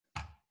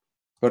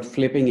but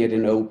flipping it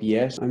in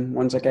OBS. I'm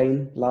once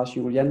again Lars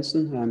Juhl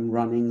Jensen. I'm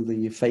running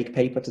the fake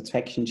paper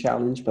detection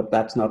challenge, but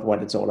that's not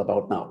what it's all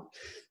about now.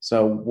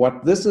 So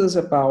what this is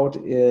about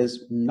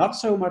is not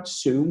so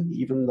much Zoom,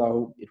 even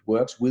though it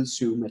works with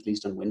Zoom, at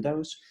least on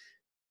Windows.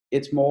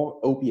 It's more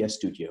OBS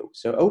Studio.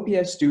 So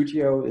OBS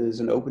Studio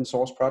is an open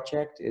source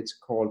project. It's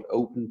called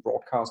Open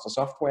Broadcaster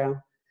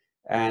Software.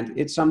 And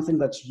it's something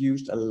that's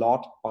used a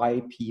lot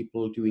by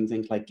people doing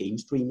things like game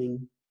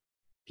streaming,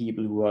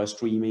 people who are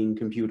streaming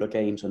computer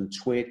games on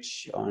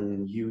Twitch,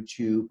 on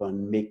YouTube,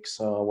 on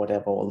Mixer,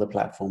 whatever all the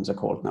platforms are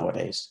called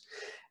nowadays.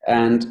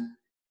 And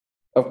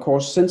of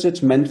course, since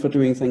it's meant for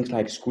doing things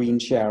like screen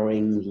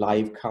sharing,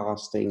 live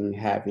casting,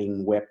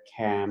 having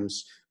webcams,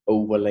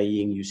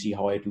 overlaying, you see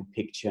how I do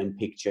picture in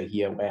picture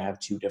here, where I have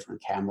two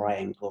different camera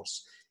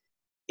angles.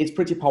 It's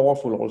pretty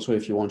powerful also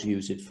if you want to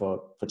use it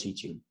for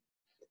teaching.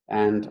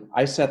 And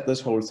I set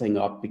this whole thing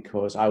up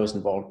because I was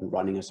involved in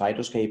running a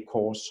Cytoscape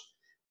course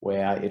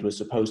where it was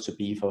supposed to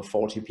be for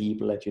 40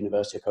 people at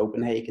University of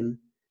Copenhagen.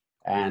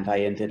 And I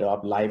ended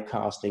up live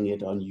casting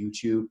it on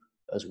YouTube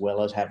as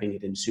well as having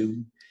it in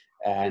Zoom,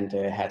 and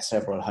had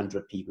several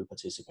hundred people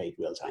participate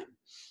real time.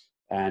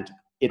 And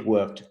it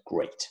worked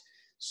great.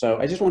 So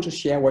I just want to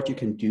share what you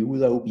can do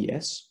with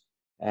OBS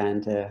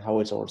and how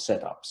it's all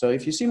set up. So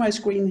if you see my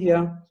screen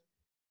here,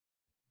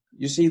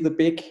 you see the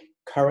big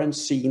current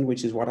scene,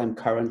 which is what I'm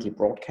currently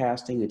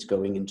broadcasting. It's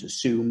going into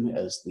Zoom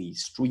as the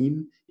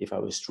stream. If I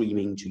was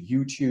streaming to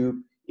YouTube,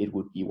 it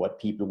would be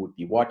what people would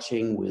be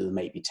watching with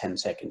maybe 10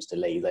 seconds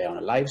delay there on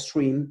a live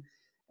stream.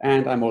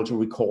 And I'm also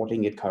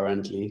recording it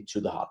currently to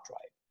the hard drive.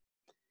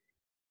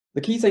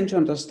 The key thing to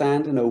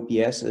understand in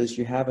OBS is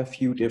you have a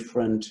few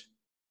different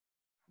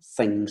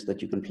things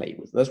that you can play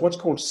with. There's what's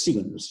called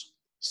scenes.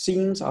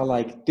 Scenes are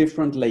like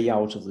different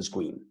layouts of the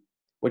screen.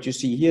 What you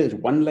see here is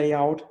one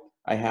layout.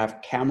 I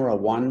have camera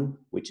 1,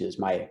 which is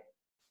my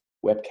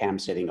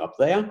webcam sitting up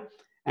there,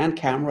 and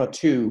camera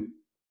 2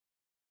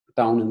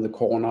 down in the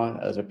corner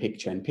as a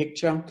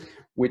picture-in-picture,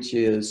 which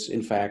is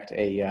in fact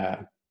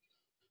a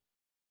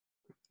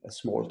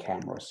small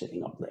camera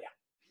sitting up there.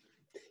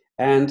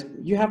 And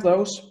you have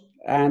those,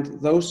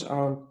 and those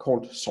are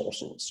called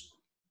sources.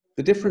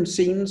 The different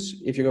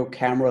scenes, if you go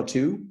camera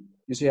 2,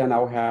 you see I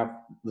now have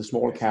the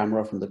small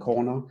camera from the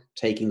corner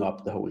taking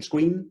up the whole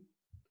screen.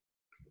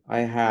 I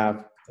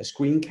have a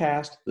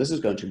screencast. This is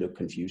going to look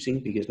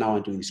confusing because now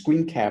I'm doing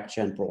screen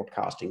capture and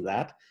broadcasting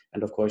that.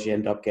 And of course you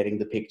end up getting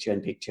the picture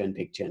and picture and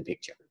picture and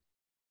picture.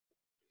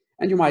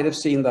 And you might have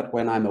seen that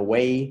when I'm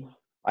away,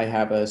 I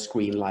have a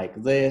screen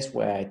like this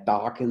where I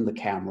darken the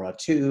camera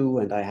too,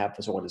 and I have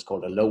what is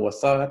called a lower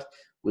third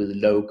with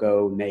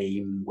logo,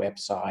 name,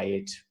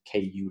 website,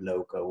 KU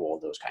logo, all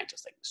those kinds of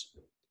things.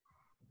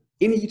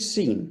 In each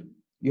scene,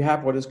 you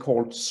have what is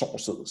called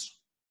sources.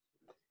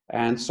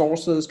 And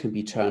sources can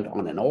be turned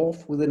on and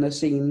off within a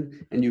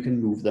scene, and you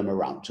can move them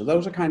around. So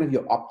those are kind of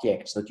your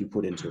objects that you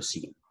put into a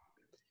scene.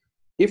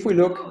 If we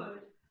look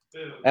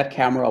at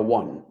camera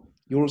 1,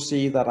 you'll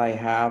see that I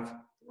have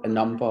a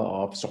number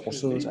of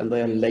sources and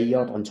they're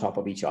layered on top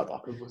of each other.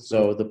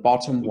 So the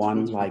bottom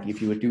one, like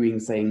if you were doing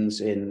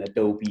things in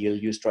Adobe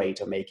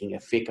Illustrator, making a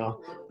figure,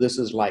 this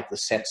is like the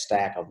set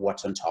stack of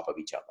what's on top of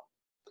each other.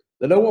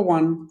 The lower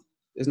one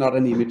is not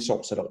an image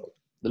source at all.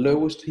 The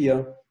lowest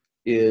here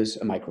is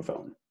a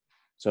microphone.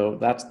 So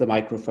that's the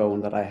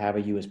microphone that I have,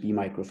 a USB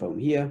microphone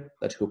here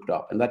that's hooked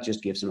up, and that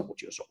just gives an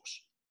audio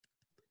source.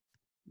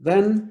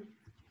 Then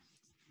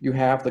you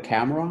have the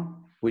camera,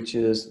 which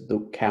is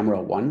the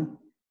camera 1.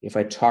 If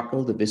I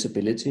toggle the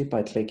visibility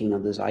by clicking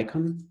on this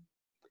icon,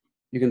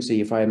 you can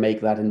see if I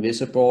make that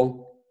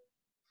invisible,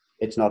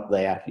 it's not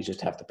there, you just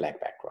have the black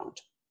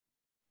background.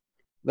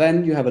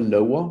 Then you have a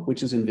lower,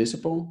 which is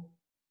invisible.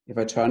 If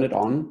I turn it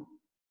on,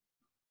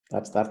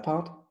 that's that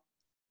part.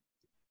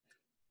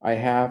 I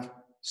have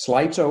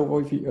slides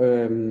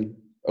overlay,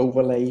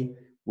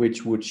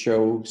 which would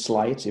show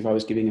slides. If I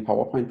was giving a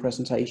PowerPoint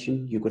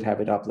presentation, you could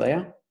have it up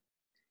there.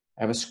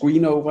 I have a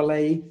screen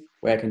overlay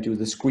where I can do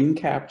the screen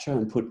capture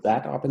and put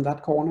that up in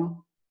that corner.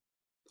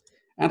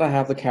 And I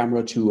have the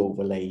camera 2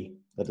 overlay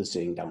that is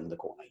sitting down in the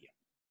corner here.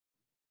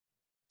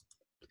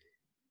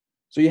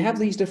 So you have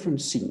these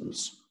different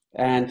scenes,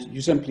 and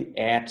you simply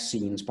add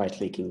scenes by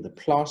clicking the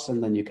plus,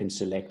 and then you can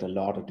select a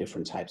lot of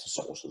different types of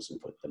sources and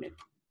put them in.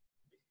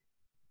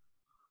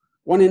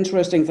 One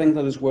interesting thing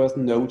that is worth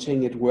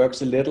noting, it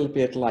works a little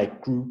bit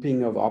like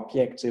grouping of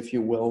objects, if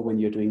you will, when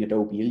you're doing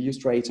Adobe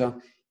Illustrator,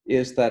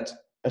 is that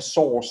a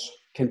source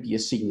can be a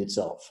scene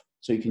itself.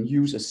 So you can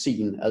use a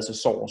scene as a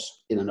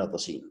source in another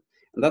scene.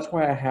 And that's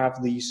why I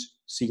have these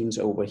scenes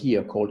over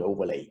here called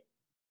overlay.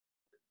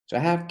 So I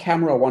have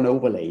camera 1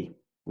 overlay,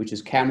 which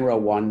is camera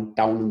 1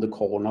 down in the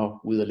corner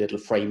with a little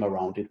frame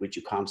around it, which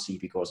you can't see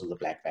because of the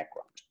black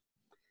background.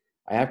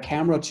 I have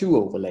camera 2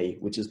 overlay,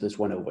 which is this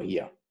one over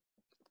here.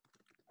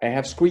 I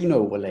have screen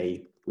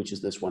overlay, which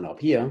is this one up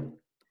here,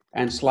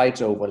 and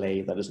slides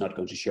overlay that is not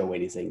going to show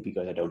anything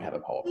because I don't have a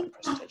PowerPoint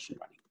presentation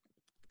running.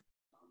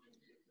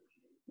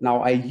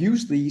 Now I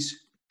use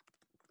these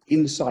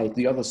inside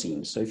the other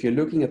scenes. So if you're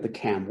looking at the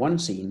Cam 1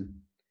 scene,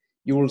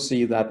 you will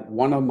see that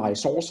one of my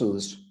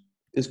sources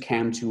is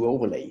Cam2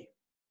 overlay,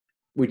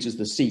 which is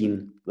the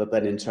scene that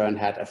then in turn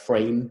had a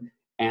frame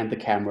and the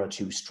camera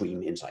to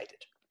stream inside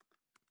it.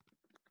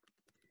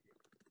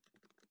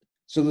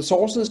 So the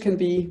sources can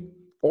be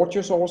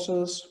audio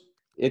sources,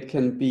 it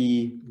can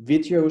be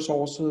video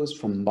sources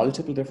from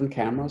multiple different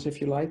cameras if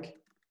you like.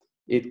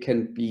 It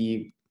can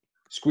be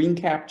screen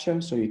capture,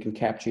 so you can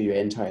capture your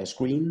entire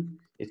screen.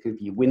 It can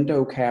be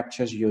window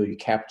capture, so you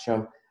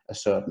capture a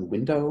certain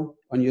window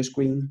on your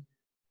screen.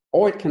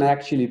 Or it can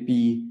actually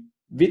be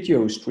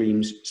video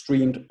streams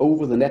streamed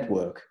over the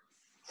network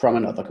from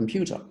another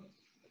computer.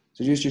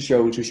 So just to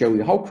show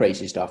you how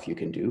crazy stuff you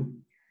can do,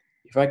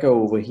 if I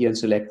go over here and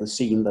select the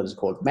scene that is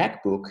called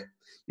MacBook,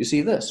 you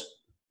see this.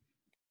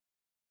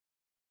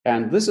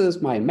 And this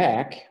is my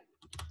Mac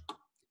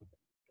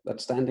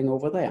that's standing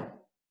over there.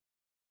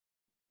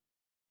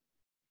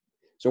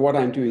 So what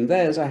I'm doing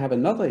there is I have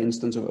another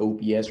instance of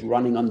OBS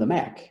running on the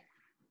Mac,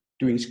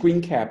 doing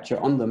screen capture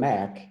on the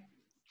Mac,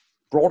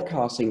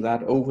 broadcasting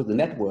that over the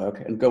network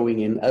and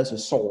going in as a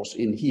source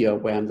in here,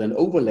 where I'm then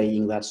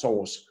overlaying that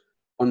source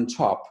on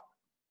top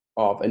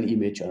of an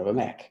image of a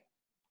Mac.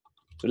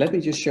 So let me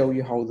just show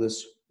you how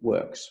this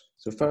works.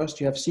 So first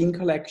you have scene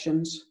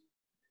collections.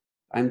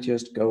 I'm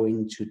just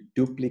going to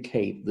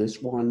duplicate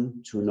this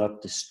one to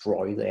not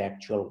destroy the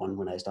actual one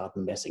when I start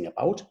messing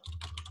about.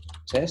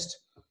 Test.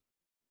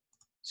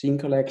 Scene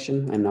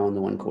collection, I'm now on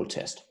the one called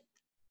test.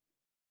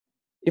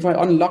 If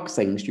I unlock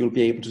things, you'll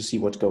be able to see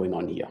what's going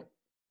on here.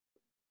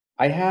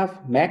 I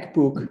have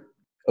MacBook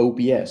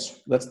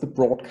OBS. That's the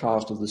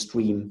broadcast of the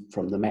stream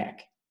from the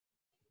Mac.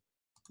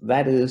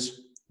 That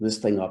is this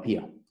thing up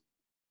here.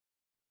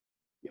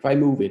 If I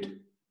move it,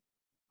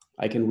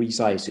 I can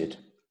resize it.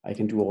 I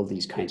can do all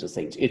these kinds of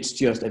things. It's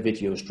just a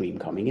video stream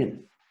coming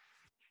in.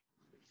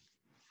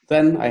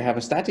 Then I have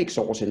a static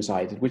source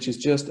inside it, which is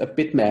just a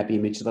bitmap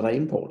image that I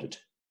imported.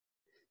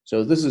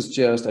 So this is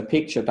just a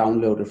picture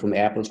downloaded from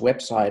Apple's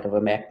website of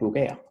a MacBook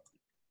Air.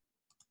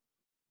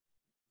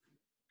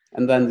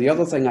 And then the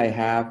other thing I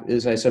have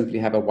is I simply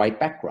have a white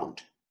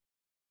background.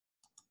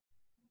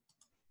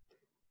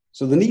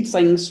 So the neat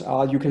things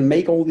are you can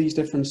make all these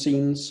different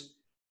scenes.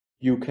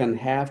 You can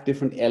have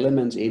different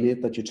elements in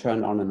it that you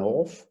turn on and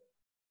off.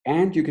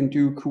 And you can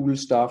do cool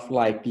stuff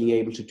like being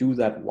able to do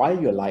that while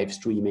you're live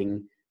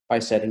streaming by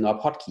setting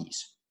up hotkeys.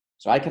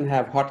 So I can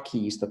have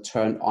hotkeys that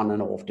turn on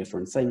and off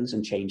different things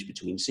and change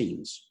between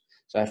scenes.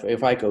 So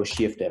if I go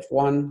Shift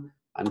F1,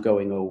 I'm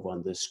going over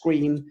on this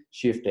screen.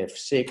 Shift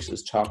F6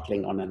 is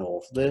toggling on and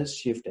off this.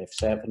 Shift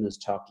F7 is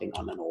toggling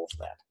on and off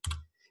that.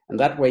 And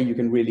that way you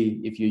can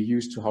really, if you're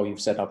used to how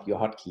you've set up your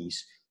hotkeys,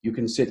 you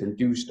can sit and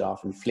do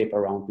stuff and flip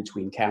around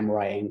between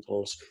camera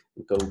angles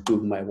and go,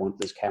 boom, I want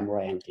this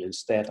camera angle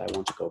instead. I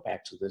want to go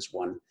back to this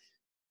one.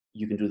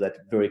 You can do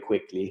that very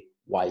quickly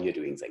while you're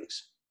doing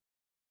things.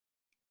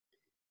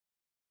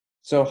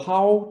 So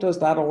how does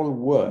that all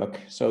work?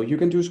 So you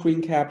can do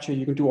screen capture,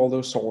 you can do all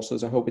those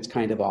sources. I hope it's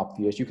kind of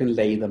obvious. You can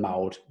lay them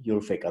out,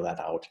 you'll figure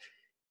that out.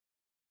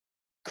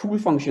 Cool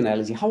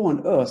functionality. How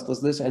on earth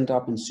does this end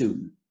up in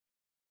Zoom?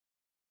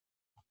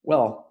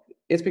 Well,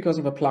 it's because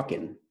of a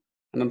plugin.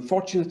 And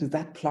unfortunately,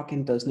 that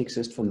plugin doesn't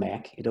exist for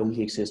Mac. It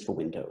only exists for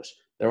Windows.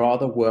 There are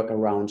other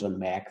workarounds on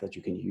Mac that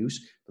you can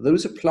use, but there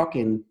is a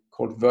plugin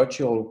called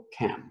Virtual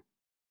Cam.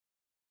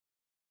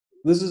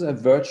 This is a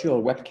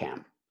virtual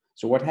webcam.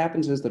 So what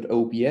happens is that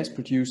OBS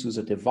produces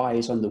a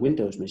device on the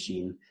Windows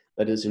machine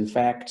that is in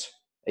fact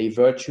a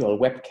virtual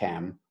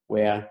webcam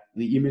where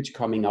the image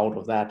coming out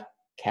of that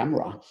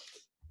camera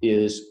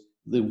is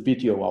the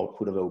video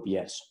output of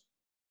OBS.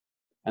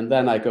 And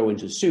then I go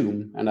into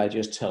Zoom and I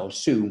just tell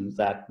Zoom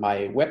that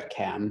my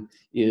webcam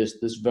is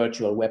this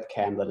virtual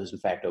webcam that is in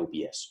fact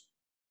OBS.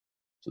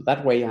 So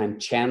that way I'm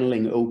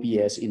channeling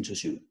OBS into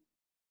Zoom.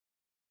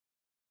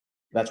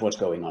 That's what's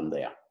going on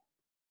there.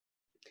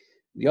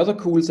 The other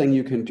cool thing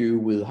you can do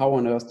with how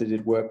on earth did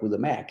it work with a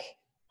Mac?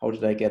 How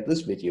did I get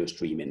this video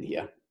stream in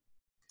here?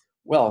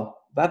 Well,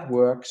 that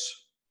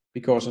works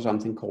because of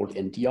something called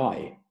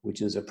NDI,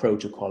 which is a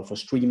protocol for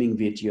streaming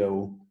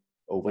video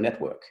over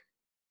network.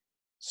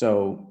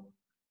 So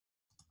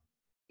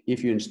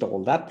if you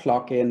install that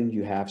plugin,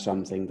 you have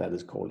something that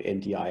is called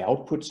NDI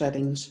output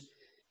settings,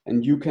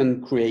 and you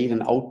can create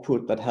an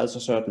output that has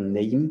a certain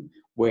name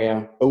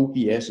where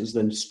OBS is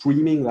then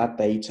streaming that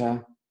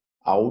data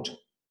out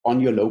on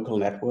your local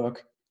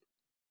network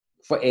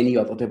for any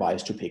other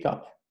device to pick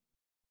up.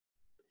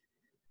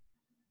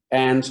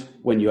 And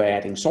when you're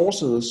adding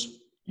sources,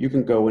 you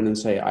can go in and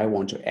say, I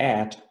want to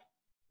add,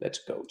 let's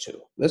go to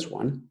this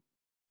one,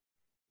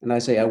 and I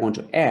say I want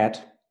to add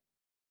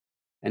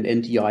an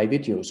NDI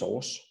video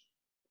source.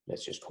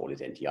 Let's just call it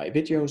NDI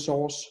video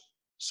source.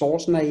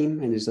 Source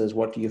name, and it says,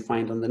 what do you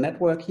find on the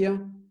network here?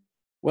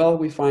 Well,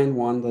 we find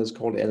one that's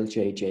called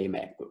LJJ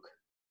MacBook.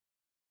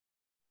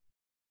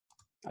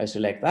 I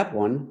select that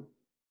one,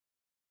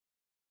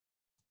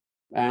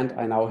 and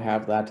I now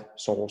have that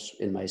source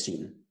in my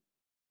scene,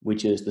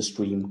 which is the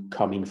stream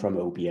coming from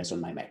OBS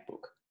on my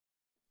MacBook.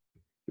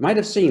 You might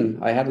have seen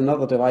I had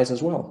another device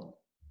as well.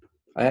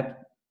 I had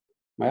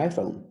my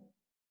iPhone.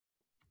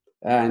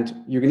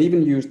 And you can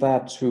even use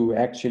that to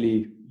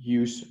actually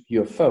use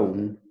your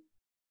phone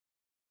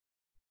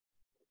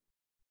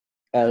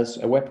as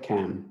a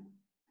webcam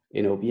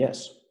in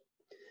OBS.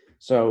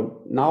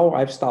 So now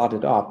I've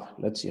started up.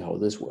 Let's see how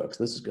this works.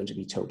 This is going to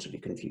be totally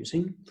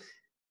confusing.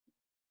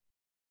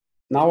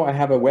 Now I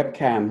have a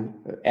webcam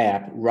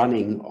app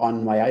running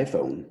on my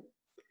iPhone,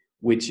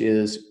 which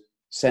is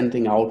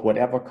sending out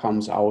whatever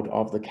comes out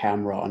of the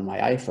camera on my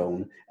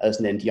iPhone as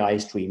an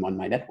NDI stream on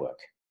my network.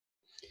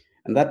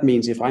 And that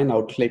means if I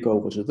now click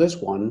over to this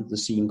one, the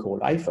scene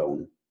called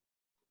iPhone,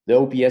 the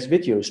OBS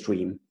video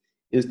stream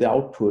is the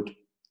output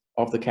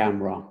of the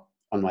camera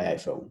on my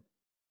iPhone.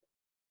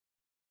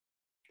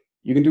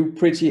 You can do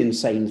pretty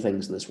insane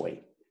things this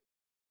way.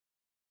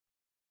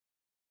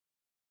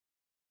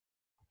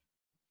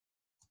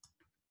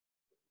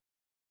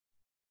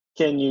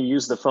 Can you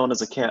use the phone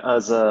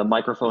as a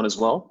microphone as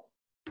well?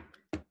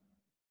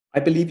 I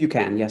believe you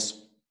can,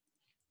 yes.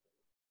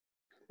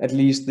 At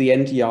least the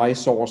NDI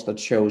source that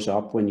shows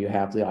up when you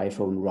have the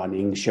iPhone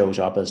running shows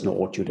up as an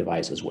audio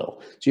device as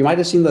well. So you might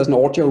have seen there's an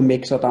audio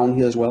mixer down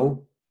here as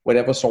well.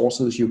 Whatever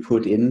sources you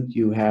put in,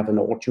 you have an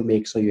audio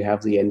mixer, you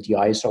have the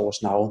NDI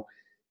source now.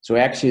 So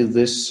actually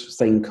this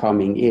thing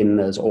coming in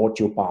as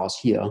audio bars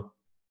here,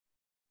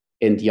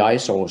 NDI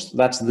source,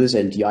 that's this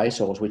NDI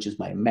source, which is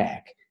my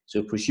Mac.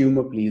 So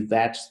presumably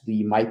that's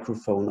the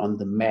microphone on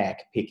the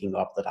Mac picking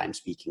up that I'm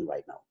speaking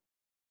right now.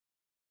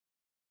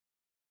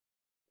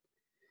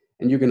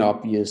 And you can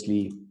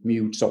obviously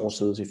mute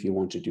sources if you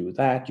want to do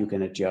that. You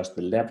can adjust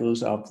the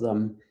levels of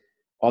them.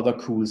 Other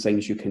cool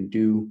things you can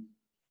do.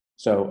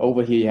 So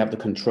over here you have the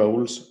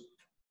controls.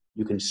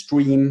 You can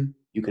stream,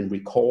 you can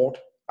record.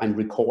 I'm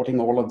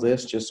recording all of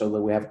this just so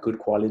that we have good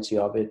quality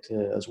of it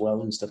as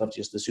well, instead of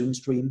just the Zoom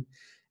stream.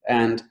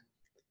 And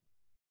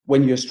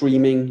when you're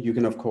streaming, you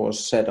can of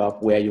course set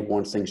up where you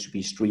want things to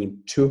be streamed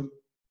to.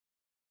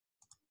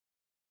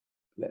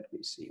 Let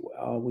me see, where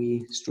are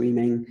we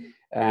streaming?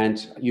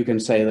 And you can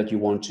say that you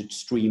want to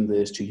stream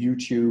this to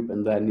YouTube,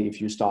 and then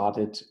if you start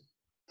it,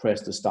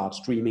 press the start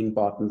streaming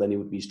button, then it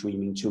would be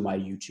streaming to my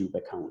YouTube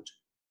account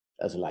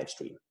as a live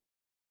stream.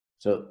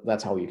 So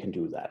that's how you can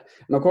do that.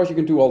 And of course you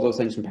can do all those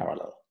things in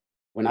parallel.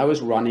 When I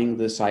was running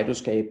the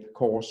Cytoscape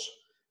course,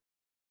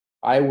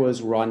 I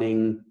was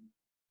running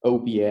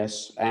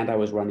OBS and I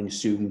was running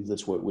Zoom,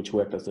 which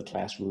worked as the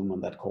classroom on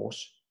that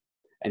course.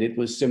 And it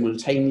was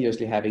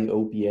simultaneously having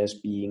OBS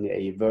being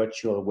a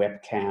virtual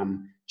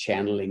webcam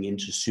channeling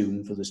into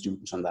Zoom for the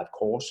students on that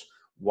course,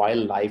 while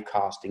live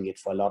casting it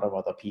for a lot of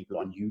other people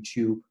on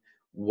YouTube,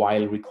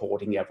 while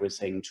recording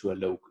everything to a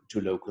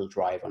local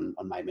drive on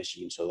my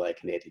machine so that I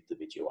can edit the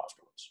video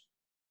afterwards.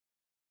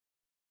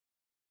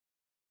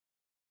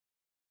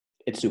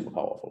 It's super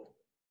powerful.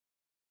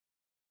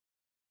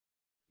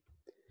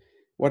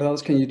 What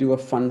else can you do? A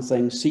fun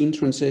thing? Scene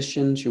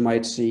transitions. You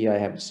might see I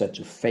have it set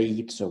to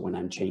fade. So when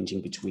I'm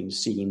changing between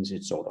scenes,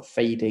 it's sort of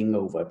fading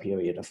over a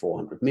period of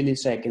 400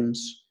 milliseconds.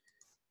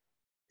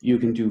 You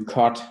can do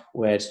cut,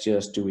 where it's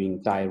just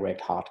doing direct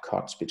hard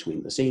cuts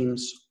between the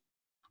scenes.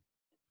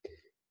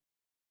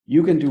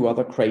 You can do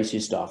other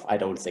crazy stuff. I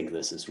don't think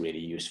this is really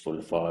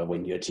useful for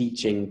when you're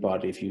teaching,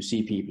 but if you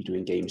see people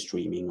doing game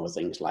streaming or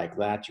things like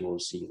that, you will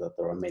see that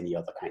there are many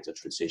other kinds of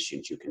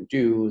transitions you can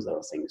do. There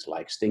are things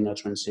like stinger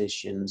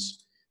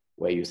transitions,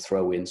 where you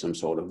throw in some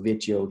sort of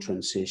video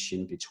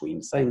transition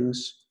between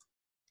things.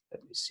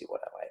 Let me see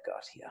what have I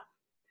got here.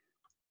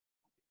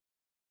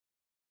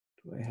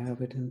 Do I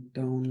have it in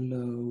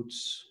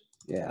downloads?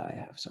 Yeah, I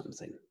have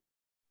something.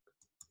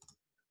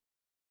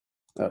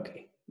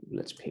 Okay,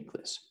 let's pick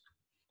this.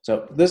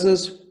 So this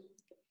is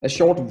a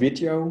short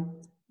video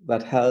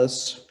that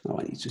has, oh,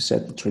 I need to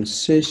set the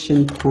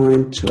transition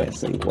point to, I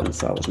think,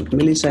 1000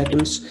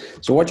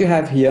 milliseconds. So what you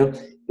have here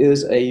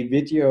is a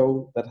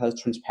video that has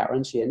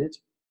transparency in it.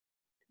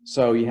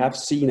 So you have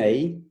scene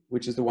A,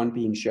 which is the one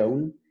being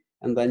shown,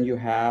 and then you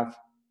have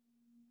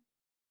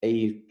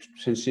a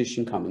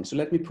transition coming. So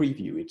let me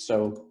preview it.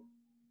 So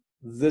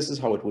this is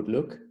how it would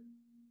look,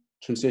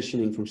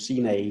 transitioning from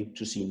scene A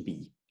to scene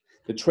B.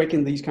 The trick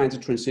in these kinds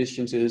of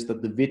transitions is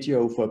that the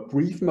video for a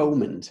brief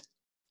moment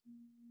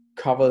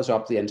covers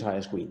up the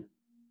entire screen.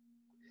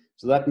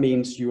 So that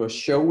means you are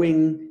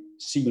showing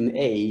scene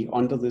A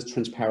under this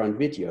transparent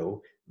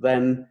video.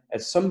 Then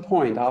at some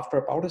point after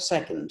about a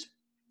second,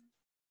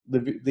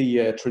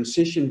 the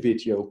transition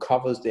video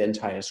covers the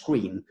entire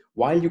screen.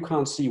 While you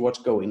can't see what's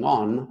going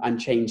on, I'm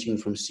changing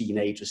from scene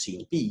A to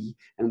scene B.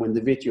 And when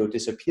the video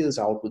disappears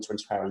out with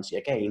transparency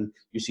again,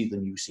 you see the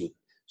new scene.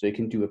 So you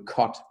can do a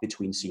cut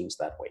between scenes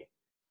that way.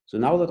 So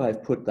now that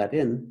I've put that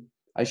in,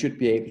 I should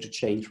be able to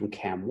change from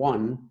cam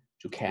 1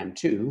 to cam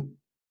 2,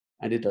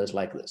 and it does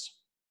like this.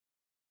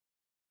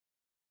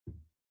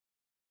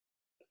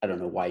 I don't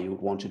know why you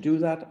would want to do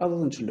that, other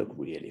than to look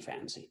really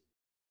fancy.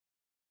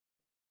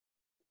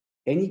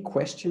 Any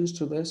questions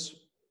to this?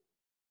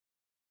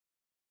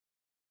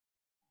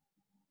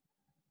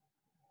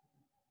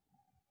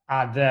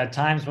 The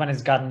times when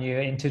it's gotten you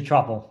into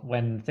trouble,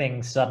 when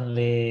things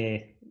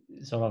suddenly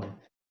sort of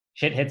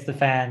shit hits the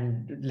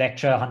fan,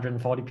 lecture,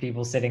 140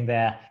 people sitting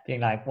there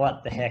being like,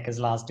 what the heck is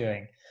Lars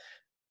doing?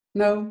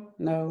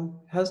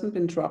 No, hasn't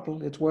been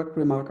trouble. It's worked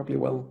remarkably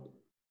well.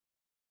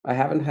 I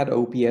haven't had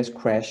OBS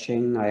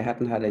crashing. I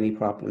hadn't had any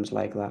problems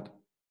like that.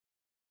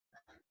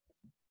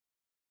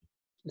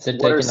 Is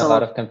it taking a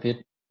lot of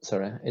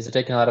Is it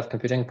taking a lot of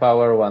computing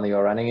power when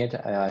you're running it?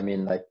 I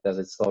mean, like, does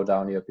it slow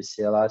down your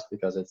PC a lot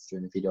because it's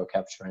doing video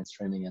capture and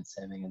streaming and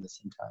saving at the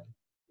same time?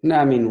 No,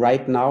 I mean,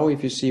 right now,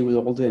 if you see with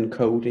all the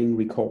encoding,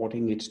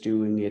 recording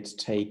it's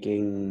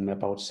taking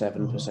about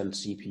 7%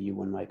 CPU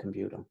on my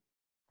computer.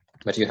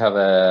 But you have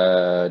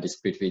a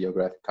discrete video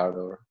graphic card,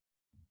 or?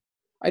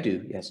 I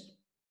do, yes.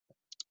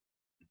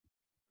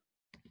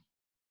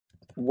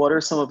 What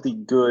are some of the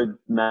good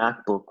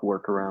MacBook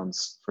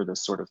workarounds for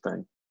this sort of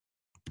thing?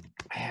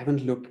 I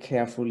haven't looked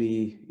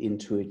carefully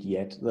into it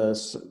yet.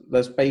 There's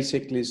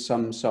basically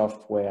some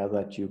software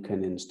that you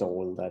can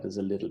install that is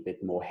a little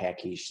bit more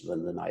hackish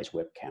than the nice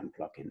webcam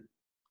plugin.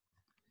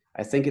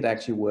 I think it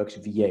actually works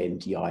via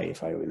NDI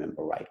if I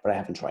remember right, but I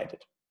haven't tried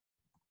it.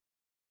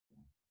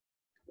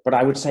 But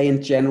I would say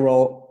in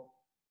general,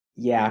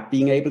 yeah,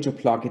 being able to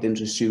plug it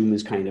into Zoom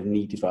is kind of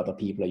neat if other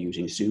people are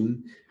using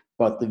Zoom.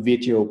 But the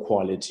video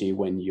quality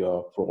when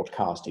you're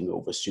broadcasting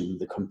over Zoom,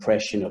 the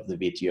compression of the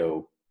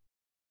video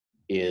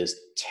is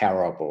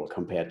terrible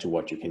compared to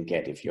what you can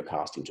get if you're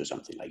casting to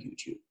something like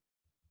YouTube.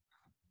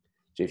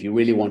 So if you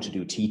really want to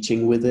do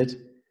teaching with it,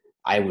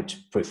 I would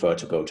prefer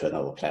to go to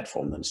another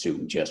platform than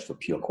Zoom just for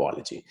pure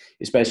quality,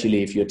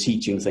 especially if you're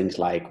teaching things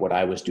like what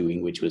I was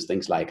doing, which was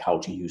things like how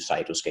to use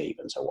Cytoscape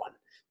and so on,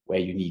 where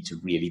you need to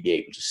really be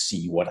able to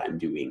see what I'm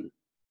doing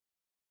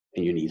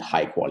and you need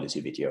high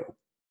quality video.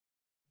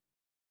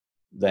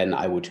 Then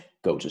I would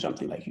go to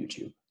something like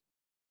YouTube.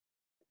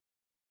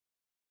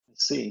 I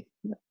see.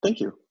 Yeah,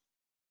 thank you.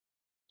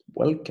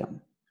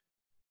 Welcome.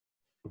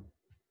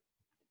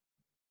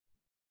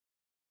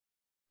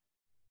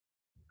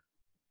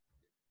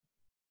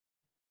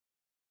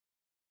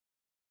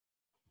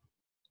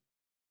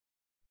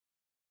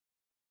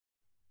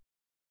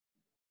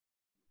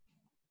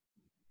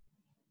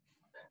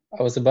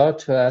 I was about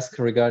to ask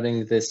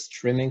regarding this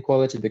streaming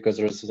quality, because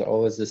there's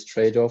always this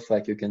trade-off,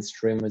 like you can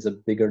stream with a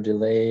bigger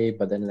delay,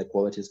 but then the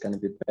quality is going to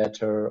be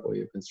better, or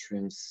you can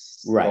stream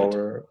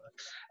slower. Right.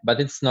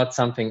 But it's not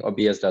something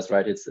OBS does,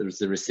 right? It's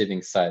the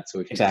receiving side. So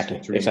if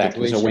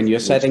exactly. So when you're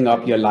setting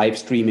up your live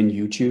stream in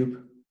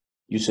YouTube,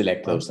 you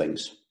select those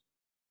things.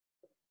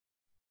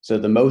 So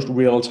the most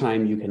real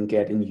time you can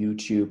get in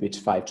YouTube, it's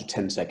 5 to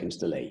 10 seconds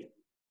delay.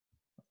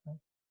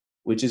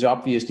 Which is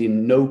obviously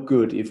no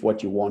good if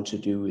what you want to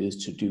do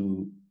is to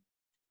do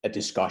a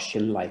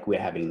discussion like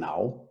we're having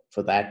now.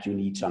 For that, you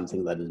need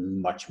something that is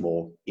much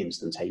more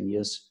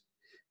instantaneous.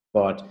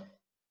 But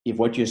if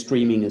what you're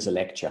streaming is a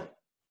lecture,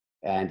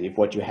 and if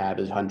what you have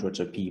is hundreds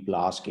of people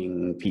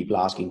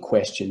asking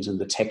questions in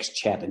the text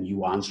chat and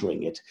you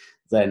answering it,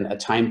 then a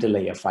time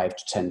delay of 5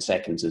 to 10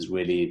 seconds is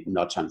really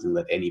not something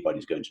that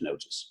anybody's going to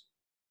notice.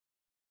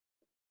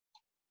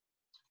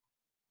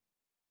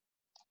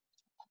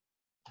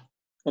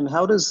 And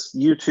how does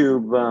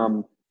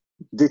YouTube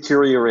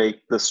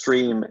deteriorate the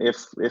stream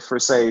if for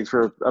say,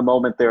 for a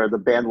moment there, the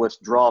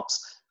bandwidth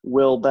drops?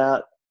 Will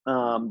that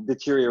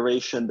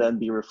deterioration then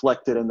be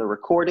reflected in the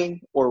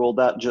recording, or will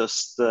that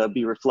just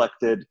be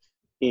reflected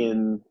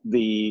in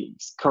the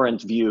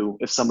current view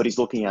if somebody's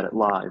looking at it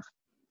live?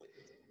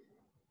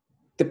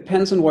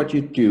 Depends on what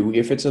you do.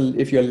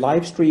 If you're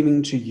live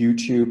streaming to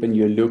YouTube and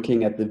you're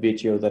looking at the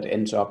video that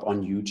ends up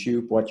on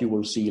YouTube, what you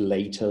will see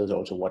later is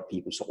also what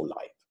people saw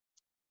live.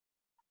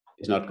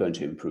 Is not going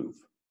to improve.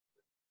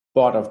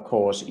 But of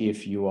course,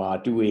 if you are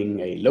doing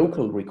a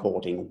local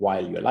recording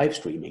while you're live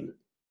streaming,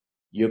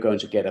 you're going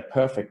to get a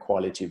perfect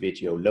quality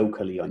video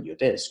locally on your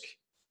disk.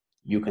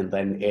 You can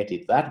then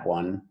edit that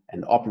one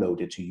and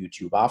upload it to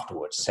YouTube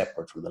afterwards,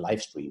 separate from the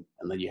live stream,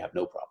 and then you have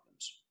no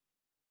problems.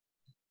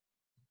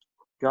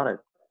 Got it.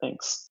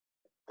 Thanks.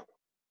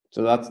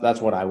 So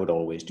that's what I would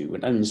always do.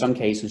 And in some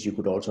cases, you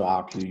could also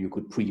argue you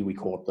could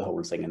pre-record the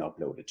whole thing and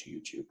upload it to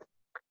YouTube.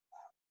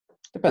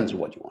 Depends on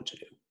what you want to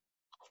do.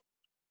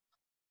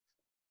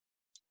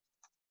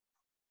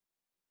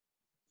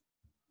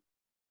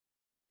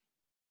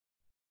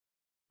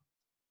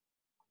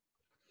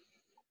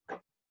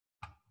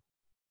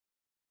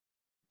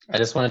 I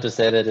just wanted to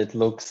say that it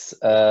looks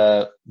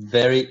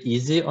very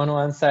easy on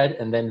one side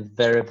and then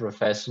very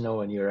professional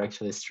when you're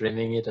actually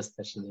streaming it,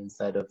 especially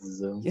inside of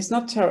Zoom. It's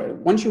not terrible.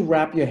 Once you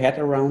wrap your head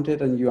around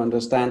it and you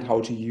understand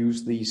how to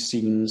use these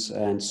scenes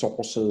and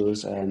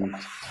sources and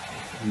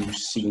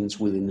use scenes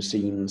within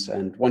scenes,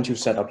 and once you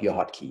set up your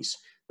hotkeys,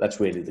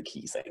 that's really the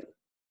key thing.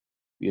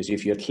 Because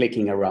if you're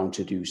clicking around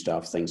to do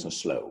stuff, things are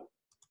slow.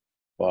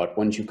 But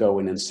once you go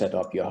in and set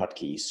up your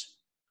hotkeys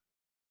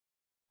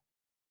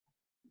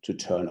to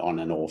turn on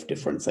and off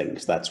different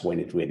things, that's when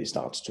it really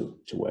starts to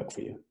work for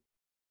you.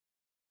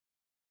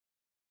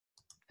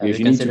 Because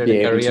you need to be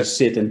able to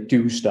sit and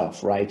do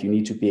stuff, right? You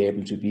need to be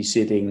able to be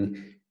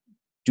sitting,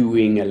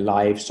 doing a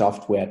live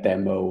software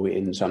demo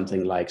in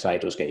something like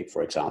Cytoscape,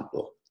 for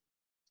example.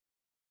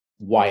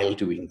 while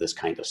doing this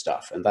kind of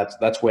stuff. And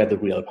that's where the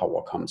real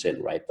power comes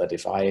in, right? That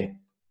if I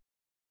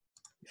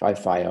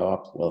fire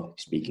up, well,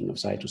 speaking of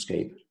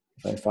Cytoscape,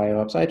 if I fire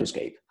up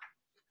Cytoscape,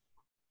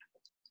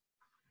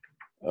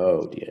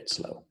 oh dear, it's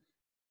slow.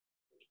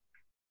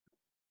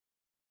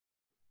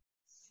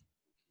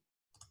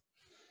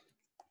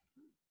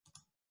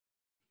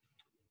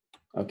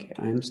 Okay,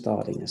 I'm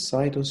starting a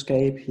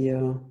Cytoscape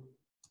here.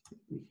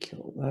 Let me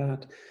kill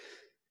that.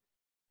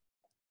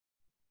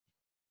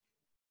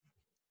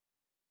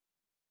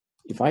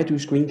 If I do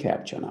screen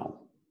capture now,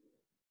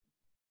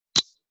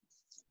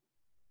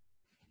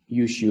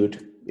 you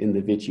should, in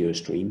the video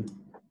stream,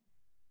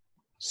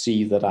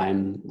 see that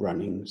I'm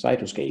running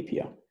Cytoscape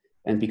here.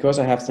 And because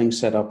I have things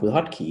set up with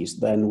hotkeys,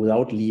 then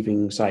without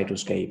leaving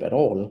Cytoscape at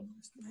all,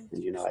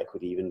 and you know, I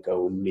could even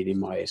go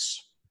minimize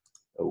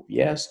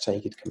OBS,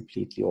 take it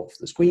completely off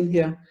the screen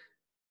here.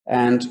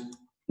 And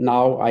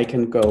now I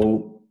can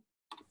go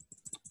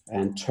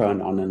and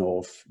turn on and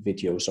off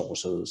video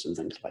sources and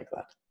things like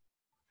that.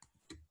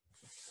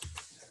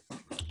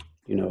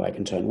 You know, I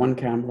can turn one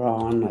camera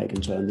on, I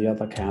can turn the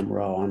other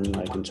camera on,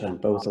 I can turn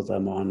both of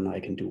them on, I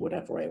can do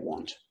whatever I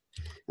want.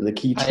 And the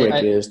key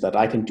trick is that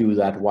I can do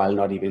that while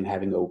not even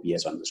having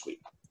OBS on the screen.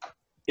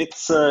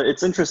 It's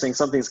interesting.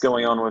 Something's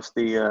going on with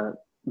the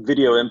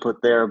video input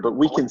there, but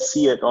we can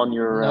see it on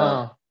your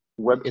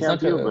webcam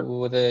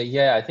view.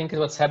 Yeah, I think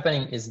what's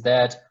happening is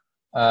that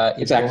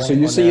exactly. So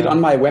you see it on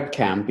my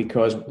webcam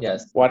because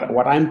yes,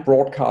 what I'm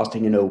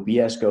broadcasting in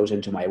OBS goes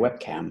into my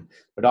webcam,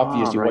 but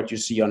obviously what you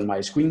see on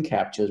my screen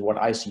capture is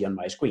what I see on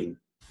my screen.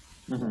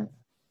 Mm-hmm.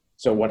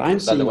 So what I'm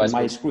seeing on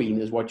my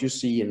screen is what you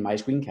see in my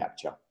screen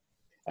capture.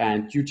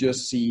 And you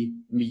just see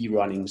me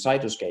running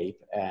Cytoscape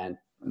and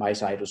my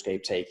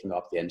Cytoscape taking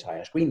up the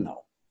entire screen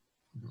now.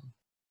 Mm-hmm.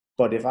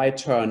 But if I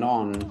turn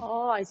on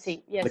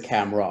the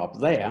camera up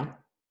there,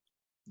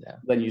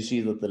 then you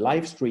see that the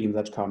live stream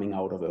that's coming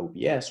out of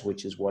OBS,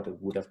 which is what it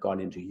would have gone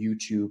into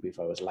YouTube if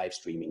I was live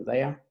streaming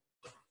there,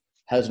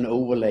 has an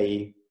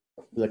overlay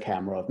with a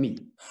camera of me.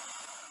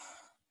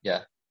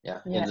 Yeah.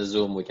 In the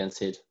Zoom, we can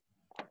see it.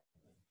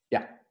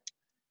 Yeah.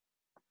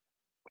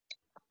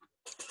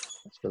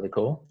 That's really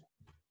cool.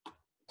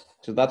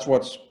 So that's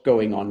what's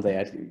going on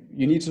there.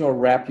 You need to sort of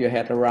wrap your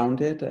head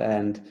around it,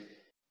 and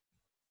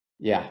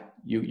yeah,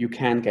 you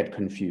can get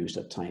confused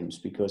at times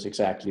because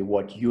exactly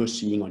what you're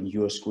seeing on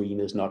your screen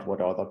is not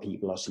what other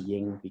people are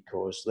seeing,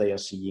 because they are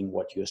seeing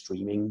what you're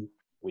streaming,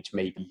 which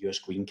may be your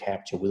screen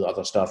capture with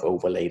other stuff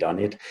overlaid on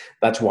it.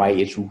 That's why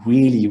it's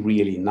really,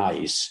 really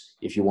nice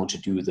if you want to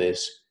do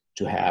this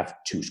to have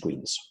two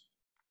screens.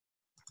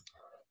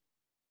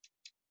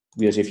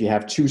 Because if you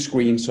have two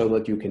screens so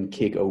that you can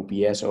kick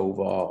OBS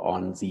over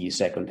on the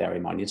secondary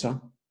monitor,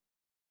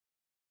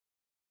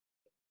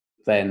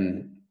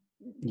 then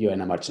you're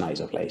in a much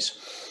nicer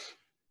place.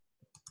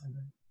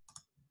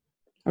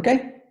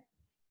 Okay.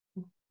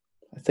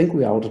 I think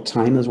we're out of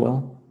time as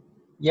well.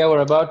 Yeah,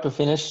 we're about to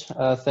finish.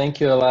 Thank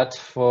you a lot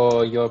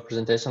for your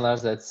presentation,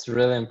 Lars. That's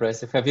really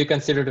impressive. Have you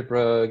considered a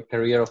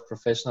career of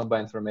professional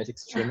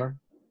bioinformatics streamer?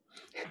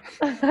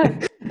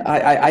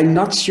 I'm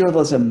not sure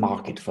there's a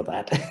market for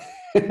that.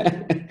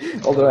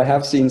 Although I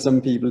have seen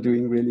some people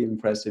doing really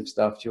impressive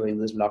stuff during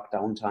this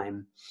lockdown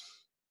time.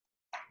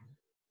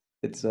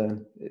 It's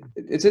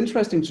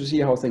interesting to see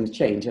how things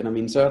change. And I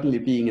mean, certainly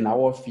being in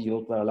our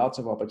field, there are lots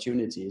of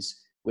opportunities.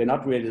 We're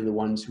not really the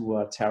ones who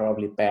are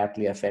terribly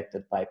badly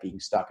affected by being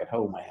stuck at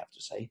home, I have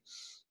to say.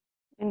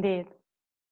 Indeed.